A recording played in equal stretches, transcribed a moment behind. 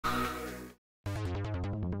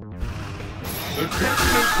The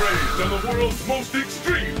curtain is raised on the world's most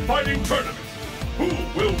extreme fighting tournament. Who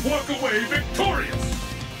will walk away victorious?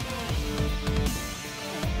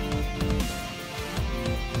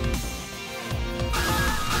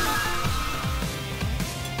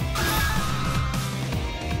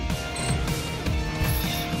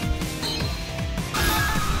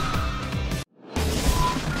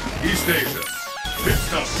 East Asia, Pit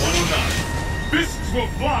Stop 109. Fists will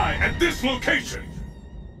fly at this location.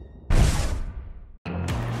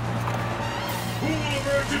 Who will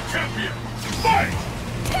emerge as champion? Fight!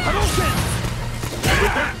 Hadouken! And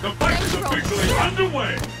with that, the fight is officially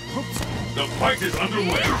underway. The fight is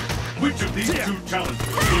underway. Which of these two challengers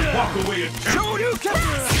will walk away as champion?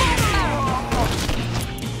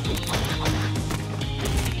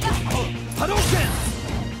 Hadouken!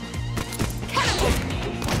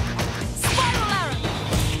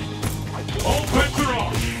 All bets are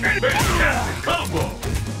off. Fantastic combo.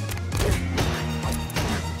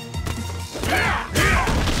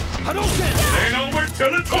 Hadouken! Ain't over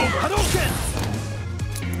till it's over. Hadouken!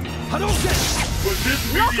 Hadouken! Would this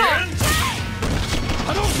be the end?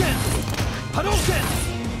 Hadouken! Hadouken!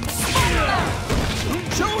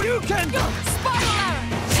 Shoryuken!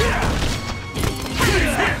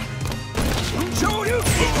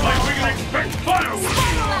 Shoryuken! Looks like we can expect fireworks.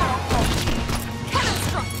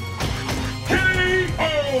 K.O.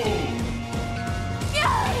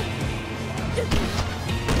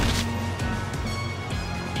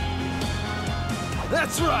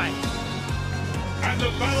 That's right! And the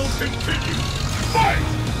battle continues. Fight!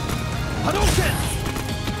 Hadouken!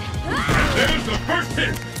 And there's the first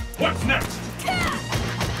hit. What's next?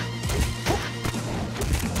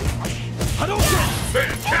 Hadouken!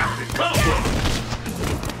 Fantastic combo.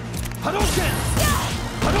 Hadouken!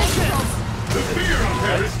 Hadouken! The fear out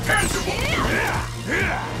there is tangible.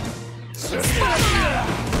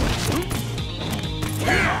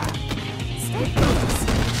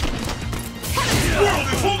 The world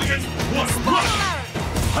is holding it. What a rush!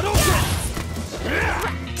 Hadouken!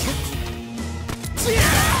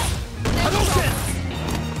 Hadouken!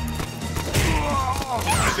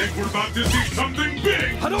 I think we're about to see something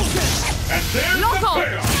big. Hadouken! And there's the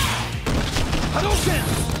payoff. Hadouken!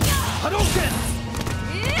 Hadouken!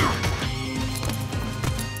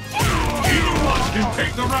 Either one can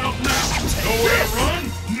take the round now. Nowhere to run,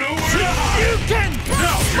 nowhere to hide. You can!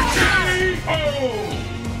 Now you're K.O.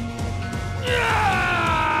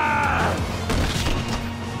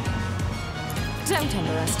 Don't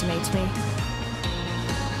underestimate me.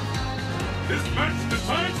 This match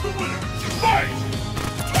decides the winner. Fight!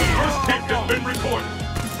 The first kick has been recorded.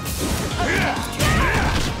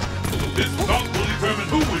 This bout will determine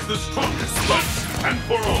who is the strongest once and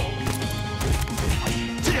for all.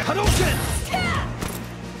 Hadouken!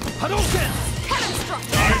 Hadouken!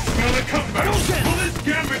 I smell a comeback. Hadouken! Will this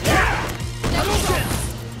gambit hit? Hadouken!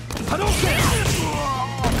 Hadouken!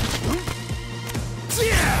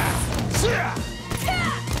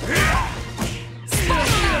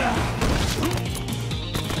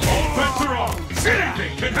 All bets are off.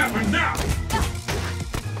 Anything can happen now.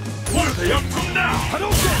 What are they up to now?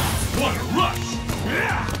 Hadouken! What a rush!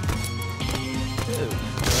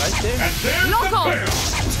 Right there. And there's Knock the off. payoff.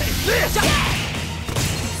 This!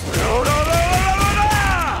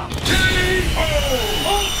 K.O.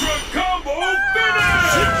 Ultra Combo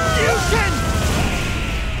Finish! You can!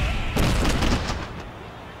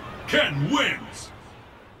 Ken wins!